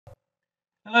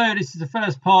Hello, this is the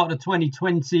first part of the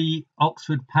 2020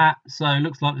 Oxford PAT. So it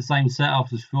looks like the same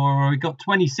setup as before. We've got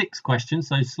 26 questions,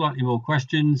 so slightly more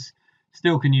questions.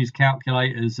 Still can use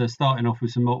calculators, starting off with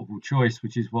some multiple choice,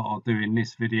 which is what I'll do in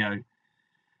this video.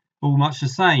 All much the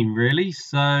same, really.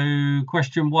 So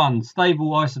question 1,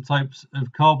 stable isotopes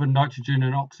of carbon, nitrogen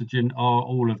and oxygen are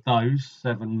all of those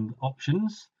 7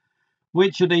 options.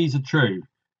 Which of these are true?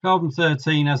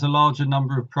 Carbon-13 has a larger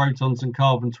number of protons than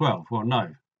carbon-12. Well,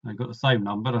 no. They've got the same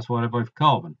number, that's why they're both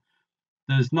carbon.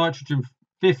 Does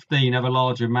nitrogen-15 have a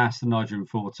larger mass than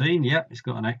nitrogen-14? Yep, it's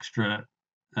got an extra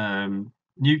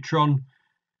neutron.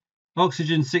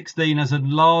 Oxygen-16 has a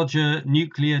larger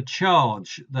nuclear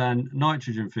charge than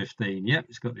nitrogen-15. Yep,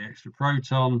 it's got the extra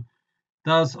proton.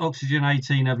 Does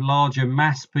oxygen-18 have larger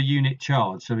mass per unit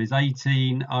charge? So is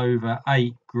 18 over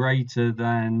 8 greater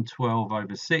than 12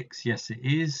 over 6? Yes, it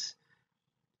is.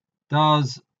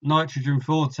 Does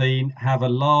nitrogen-14 have a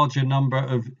larger number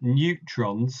of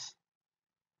neutrons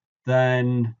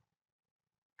than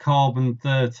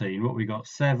carbon-13? What we got?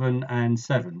 7 and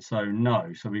 7. So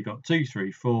no. So we got 2,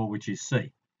 3, 4, which is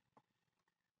C.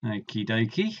 Okie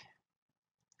dokie.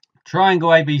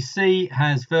 Triangle ABC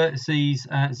has vertices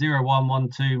at 0, 1, 1,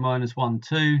 2, minus 1,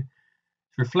 2.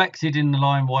 It's reflected in the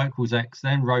line y equals x,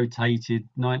 then rotated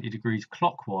 90 degrees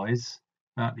clockwise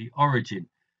about the origin.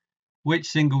 Which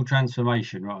single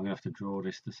transformation? Right, I'm going to have to draw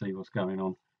this to see what's going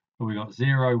on. Well, we got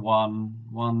 0, 1,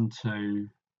 1, 2,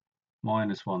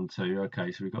 minus 1, 2.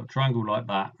 Okay, so we've got a triangle like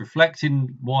that.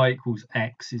 Reflecting y equals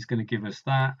x is going to give us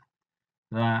that,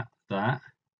 that, that.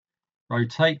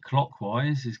 Rotate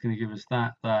clockwise is going to give us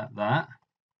that, that, that,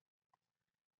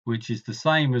 which is the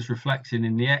same as reflecting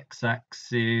in the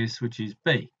x-axis, which is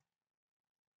B.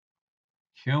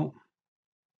 Cool.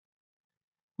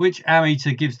 Which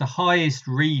ammeter gives the highest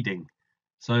reading?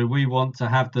 So we want to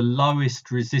have the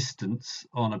lowest resistance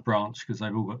on a branch because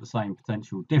they've all got the same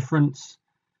potential difference.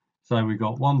 So we've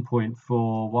got 1.4,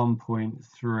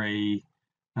 1.3,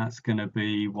 that's going to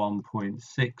be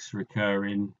 1.6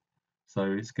 recurring.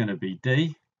 So it's going to be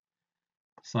D.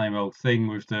 Same old thing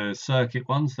with the circuit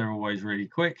ones, they're always really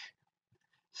quick.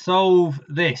 Solve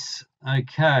this.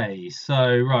 Okay,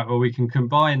 so right, well, we can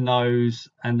combine those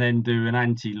and then do an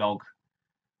anti-log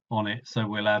on it. So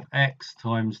we'll have x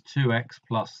times 2x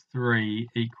plus 3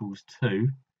 equals 2.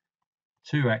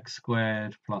 2x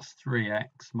squared plus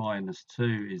 3x minus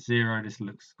 2 is 0. This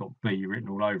looks got b written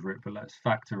all over it, but let's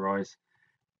factorize.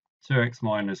 2x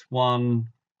minus 1,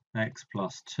 x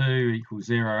plus 2 equals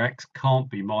 0. X can't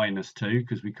be minus 2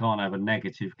 because we can't have a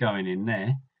negative going in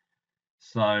there.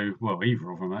 So, well, either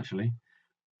of them actually.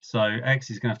 So x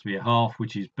is going to have to be a half,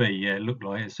 which is b. Yeah, it looked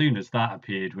like as soon as that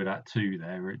appeared with that 2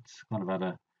 there, it's kind of had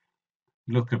a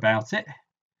look about it.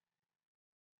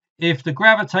 If the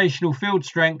gravitational field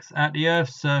strength at the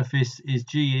Earth's surface is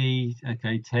GE,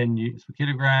 okay, 10 newtons per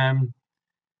kilogram,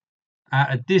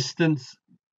 at a distance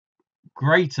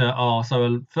greater r, so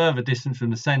a further distance from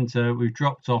the center, we've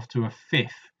dropped off to a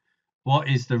fifth. What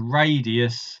is the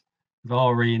radius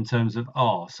of RE in terms of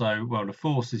r? So, well, the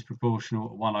force is proportional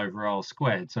to 1 over r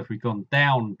squared. So if we've gone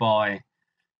down by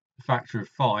a factor of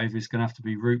 5, it's going to have to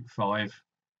be root 5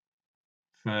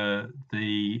 for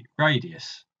the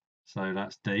radius. So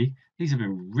that's D. These have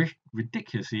been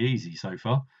ridiculously easy so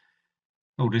far.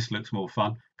 Oh, this looks more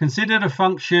fun. Consider the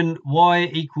function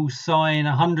y equals sine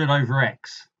 100 over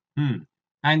x.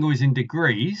 Angle is in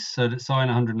degrees, so that sine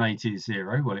 180 is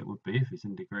 0. Well, it would be if it's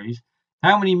in degrees.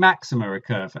 How many maxima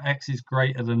occur for x is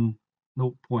greater than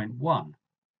 0.1?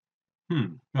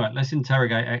 Right, let's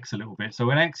interrogate x a little bit. So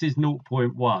when x is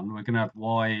 0.1, we're going to have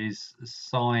y is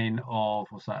sine of,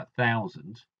 what's that,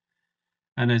 1,000.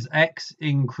 And as x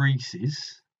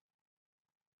increases,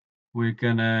 we're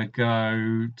going to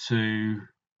go to,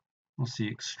 what's the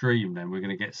extreme then? We're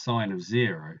going to get sine of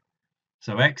 0.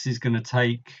 So x is going to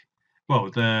take, well,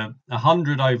 the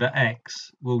 100 over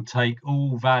x will take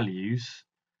all values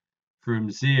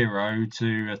from 0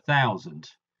 to 1,000.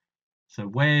 So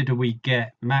where do we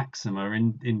get maxima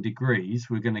in degrees?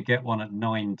 We're going to get one at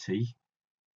 90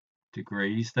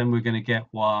 degrees. Then we're going to get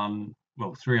one,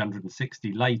 well,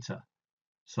 360 later.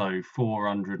 So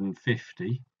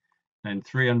 450, then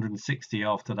 360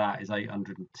 after that is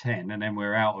 810, and then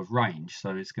we're out of range,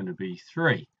 so it's going to be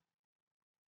 3.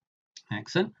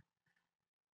 Excellent.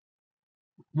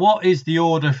 What is the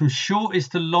order from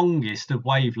shortest to longest of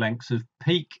wavelengths of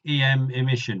peak EM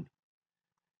emission?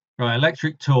 Right,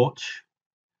 electric torch,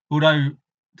 although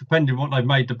depending what they've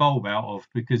made the bulb out of,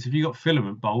 because if you've got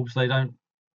filament bulbs, they don't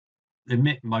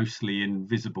emit mostly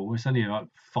invisible, it's only like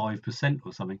 5%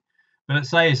 or something. But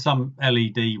let's say it's some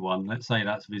LED one, let's say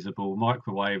that's visible.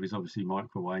 Microwave is obviously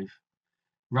microwave.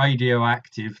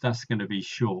 Radioactive, that's going to be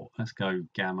short. Let's go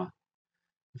gamma,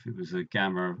 if it was a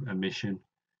gamma emission.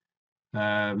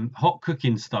 Hot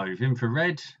cooking stove,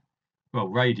 infrared. Well,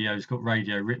 radio's got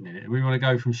radio written in it. We want to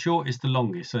go from shortest to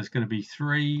longest, so it's going to be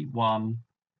 3, 1,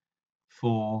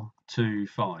 4, 2,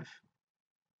 5.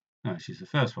 No, which is the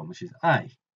first one, which is A.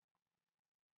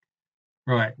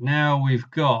 Right, now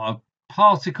we've got a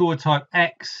particle of type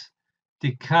X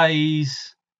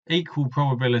decays equal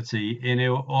probability in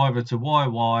either to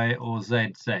YY or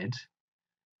ZZ.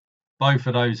 Both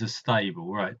of those are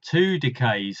stable. Right, 2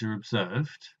 decays are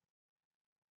observed.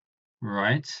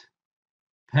 Right.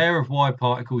 Pair of Y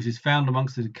particles is found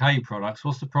amongst the decay products.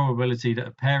 What's the probability that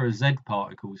a pair of Z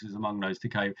particles is among those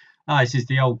decay? This is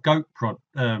the old goat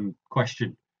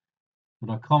question,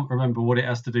 but I can't remember what it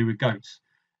has to do with goats.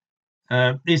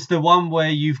 It's the one where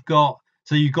you've got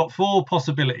 4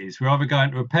 possibilities. We're either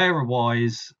going to a pair of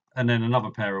Ys and then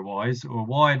another pair of Ys, or a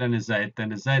Y then a Z,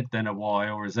 then a Z, then a Y,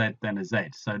 or a Z, then a Z.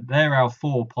 So they're our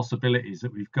 4 possibilities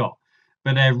that we've got,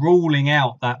 but they're ruling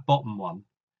out that bottom one.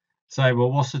 So,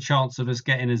 well, what's the chance of us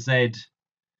getting a Z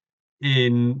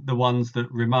in the ones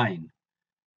that remain?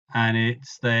 And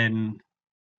it's then,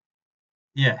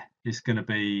 yeah, it's going to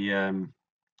be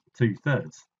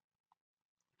 2/3.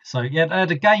 So yeah, they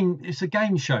had a game. It's a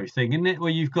game show thing, isn't it? Where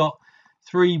you've got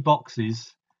 3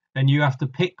 boxes and you have to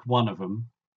pick one of them,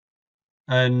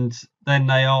 and then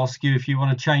they ask you if you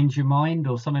want to change your mind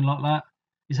or something like that.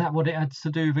 Is that what it had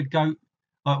to do with a goat?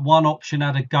 Like one option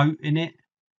had a goat in it,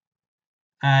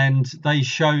 and they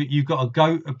show you've got a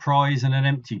goat, a prize, and an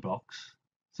empty box,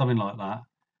 something like that.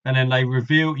 And then they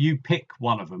reveal, you pick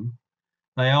one of them.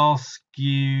 They ask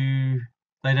you,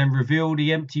 they then reveal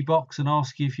the empty box and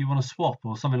ask you if you want to swap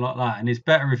or something like that. And it's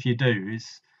better if you do.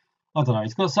 I don't know,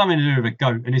 it's got something to do with a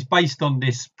goat, and it's based on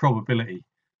this probability.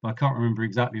 But I can't remember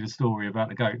exactly the story about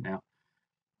the goat now.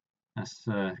 That's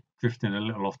drifting a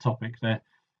little off topic there.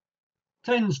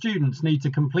 10 students need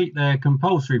to complete their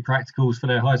compulsory practicals for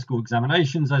their high school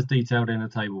examinations as detailed in the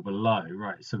table below.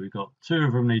 Right, so we've got 2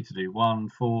 of them need to do 1,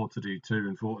 4 to do 2,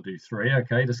 and 4 to do 3.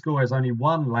 Okay, the school has only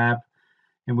 1 lab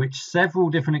in which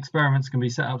several different experiments can be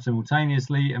set up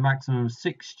simultaneously. A maximum of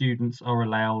 6 students are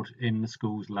allowed in the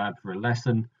school's lab for a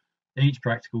lesson. Each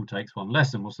practical takes 1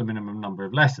 lesson. What's the minimum number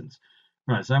of lessons?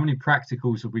 Right, so how many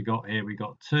practicals have we got here? We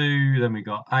got 2, then we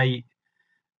got 8,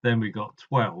 then we got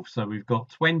 12. So we've got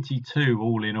 22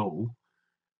 all in all.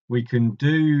 We can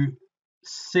do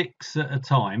 6 at a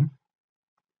time.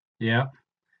 Yeah.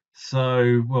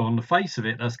 So, well, on the face of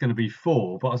it, that's going to be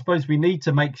 4. But I suppose we need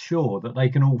to make sure that they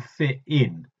can all fit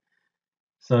in,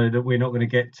 so that we're not going to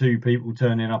get 2 people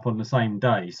turning up on the same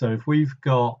day. So if we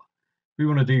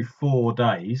want to do 4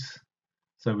 days,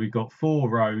 so we've got 4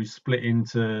 rows split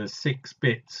into 6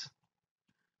 bits.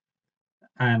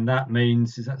 And that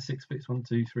means, is that 6 bits? 1,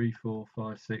 2, 3, 4,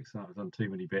 5, 6. I've done too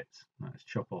many bits. Let's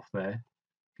chop off there.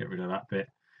 Get rid of that bit.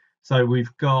 So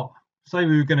we've got, say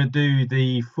we were going to do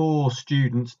the 4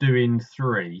 students doing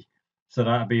 3. So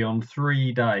that would be on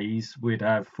 3 days, we'd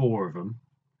have 4 of them.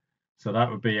 So that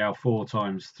would be our 4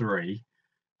 times 3.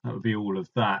 That would be all of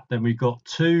that. Then we've got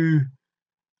 2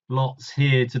 lots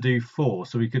here to do 4.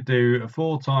 So we could do a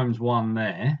 4 times 1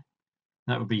 there.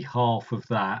 That would be half of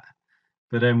that.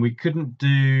 But then we couldn't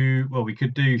do, well, we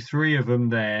could do 3 of them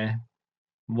there,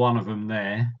 1 of them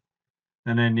there,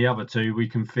 and then the other 2 we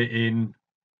can fit in,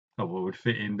 oh, well, would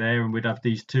fit in there, and we'd have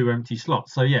these 2 empty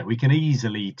slots. So yeah, we can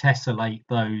easily tessellate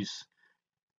those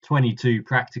 22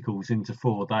 practicals into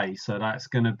 4 days. So that's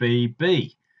going to be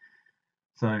B.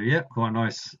 So yeah, quite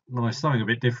nice, something a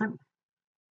bit different.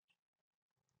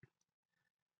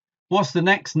 What's the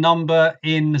next number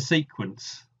in the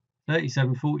sequence?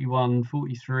 37, 41,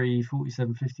 43,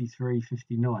 47, 53,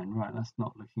 59. Right, that's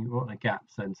not looking at what are the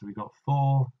gaps then. So we've got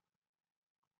 4,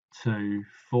 2,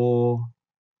 4,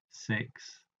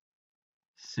 6,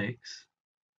 6.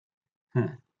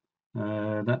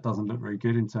 That doesn't look very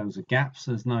good in terms of gaps.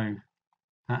 There's no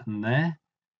pattern there.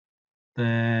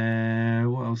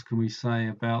 What else can we say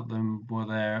about them? Well,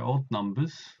 they're odd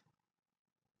numbers,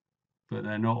 but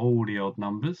they're not all the odd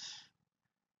numbers.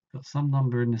 Got some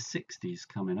number in the 60s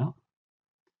coming up.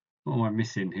 What am I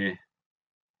missing here?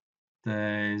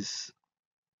 There's,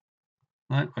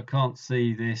 no, I can't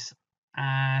see this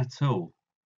at all.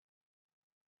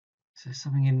 Is there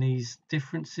something in these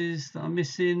differences that I'm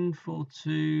missing? 4,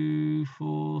 2,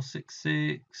 4, 6,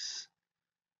 6.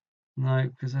 No,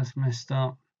 because that's messed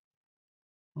up.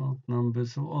 Odd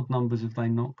numbers. What odd numbers have they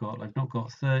not got? They've not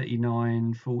got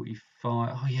 39, 45.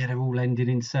 Oh yeah, they're all ended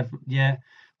in 7. Yeah,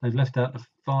 they've left out the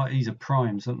 5. These are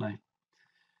primes, aren't they?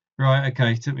 Right,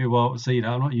 okay, it took me a while to see that.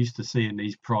 I'm not used to seeing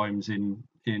these primes in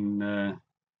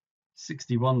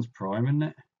 61's prime, isn't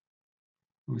it?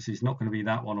 Obviously, it's not going to be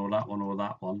that one or that one or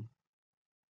that one.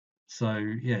 So,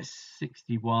 yes,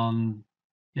 61.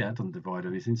 Yeah, it doesn't divide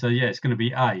anything. So, yeah, it's going to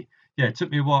be A. Yeah, it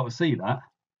took me a while to see that.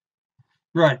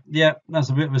 Right, yeah, that's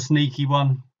a bit of a sneaky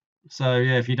one. So,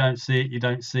 yeah, if you don't see it, you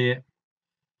don't see it.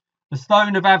 The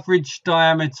stone of average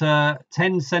diameter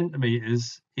 10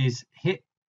 centimeters is hit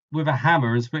with a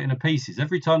hammer and split into pieces.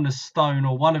 Every time the stone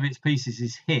or one of its pieces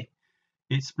is hit,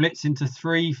 it splits into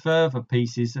 3 further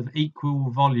pieces of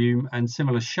equal volume and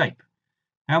similar shape.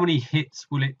 How many hits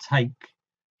will it take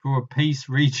before a piece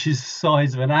reaches the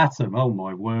size of an atom? Oh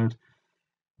my word.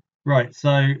 Right,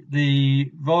 so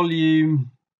the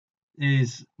volume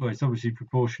is, well, it's obviously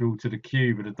proportional to the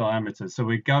cube of the diameter. So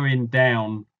we're going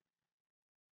down,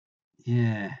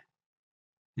 yeah,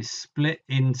 it's split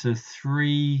into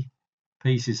 3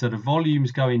 pieces. So the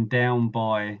volume's going down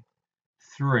by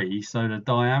 3. So the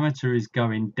diameter is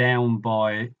going down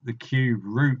by the cube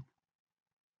root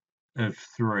of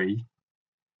 3.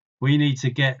 We need to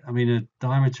get, I mean, a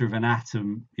diameter of an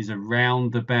atom is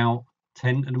around about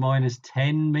 10 to the minus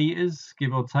 10 meters,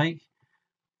 give or take.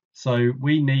 So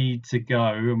we need to go,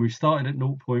 and we've started at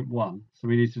 0.1. So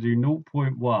we need to do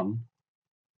 0.1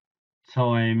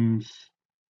 times,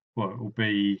 well, it will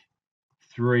be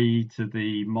 3 to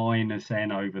the minus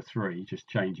n over 3, just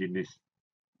changing this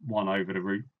 1 over the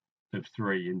root of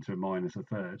 3 into a minus a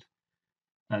third.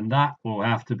 And that will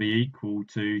have to be equal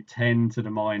to 10 to the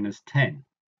minus 10.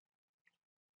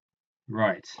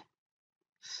 Right.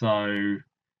 So we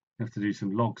have to do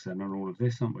some logs then on all of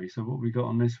this, aren't we? So what we got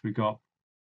on this, we got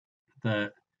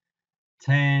the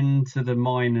 10 to the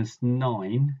minus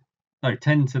 9. No,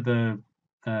 10 to the,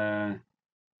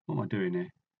 what am I doing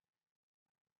here?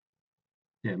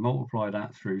 Yeah, multiply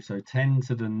that through. So 10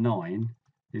 to the 9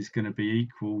 is going to be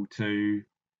equal to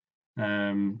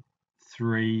 3n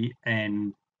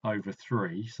over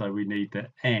 3. So we need that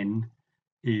n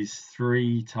is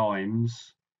 3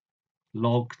 times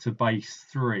log to base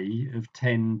 3 of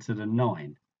 10 to the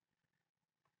 9.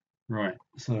 Right,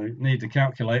 so need the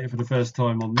calculator for the first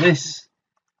time on this.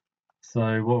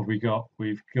 So what have we got?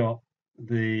 We've got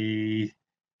the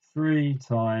 3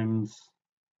 times,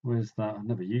 where's that? I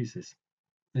never use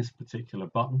this particular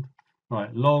button.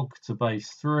 Right, log to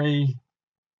base 3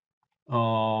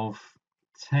 of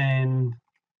 10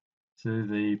 to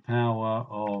the power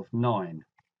of 9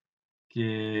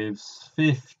 gives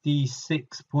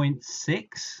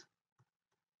 56.6.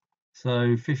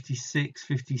 So 56,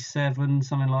 57,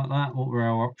 something like that. What were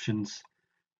our options?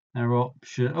 Our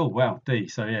option, oh wow, D.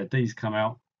 So yeah, D's come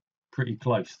out pretty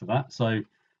close to that. So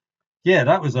yeah,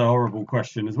 that was a horrible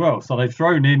question as well. So they've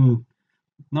thrown in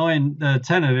 9,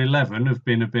 10 and 11 have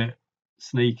been a bit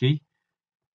sneaky.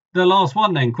 The last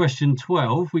one then, question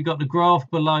 12, we got the graph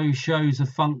below shows a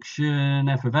function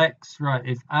f of x. Right,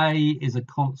 if a is a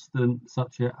constant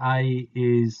such that a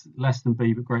is less than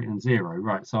b but greater than 0.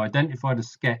 Right, so identify the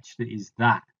sketch that is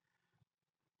that.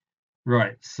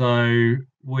 Right, so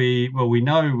we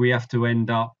know we have to end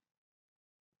up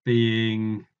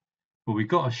being, well, we've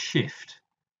got a shift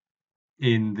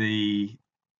in the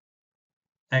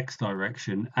x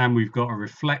direction and we've got a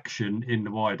reflection in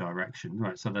the y direction.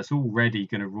 Right, so that's already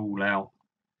going to rule out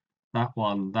that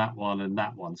one, and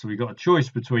that one. So we've got a choice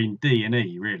between D and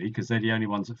E really, because they're the only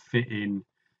ones that fit in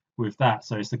with that.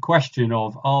 So it's the question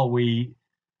of, are we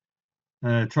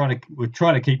we're trying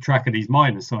to keep track of these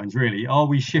minus signs really. Are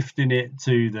we shifting it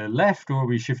to the left or are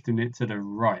we shifting it to the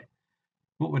right?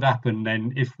 What would happen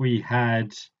then if we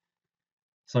had,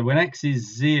 so when x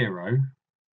is 0,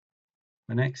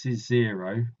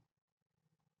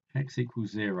 x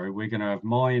equals 0, we're going to have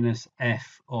minus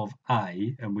f of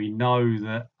a, and we know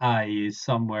that a is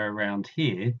somewhere around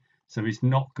here, so it's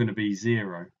not going to be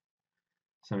 0.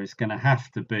 So it's going to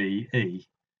have to be E,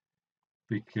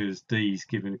 because D is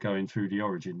going through the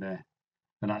origin there.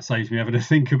 And that saves me having to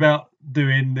think about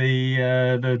doing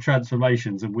the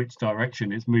transformations and which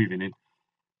direction it's moving in.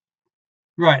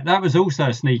 Right, that was also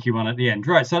a sneaky one at the end.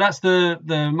 Right, so that's the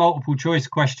multiple choice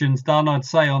questions done. I'd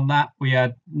say on that we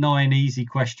had 9 easy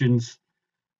questions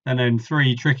and then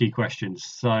 3 tricky questions.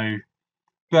 So,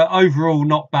 but overall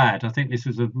not bad. I think this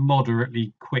was a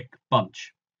moderately quick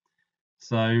bunch.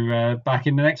 So back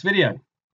in the next video.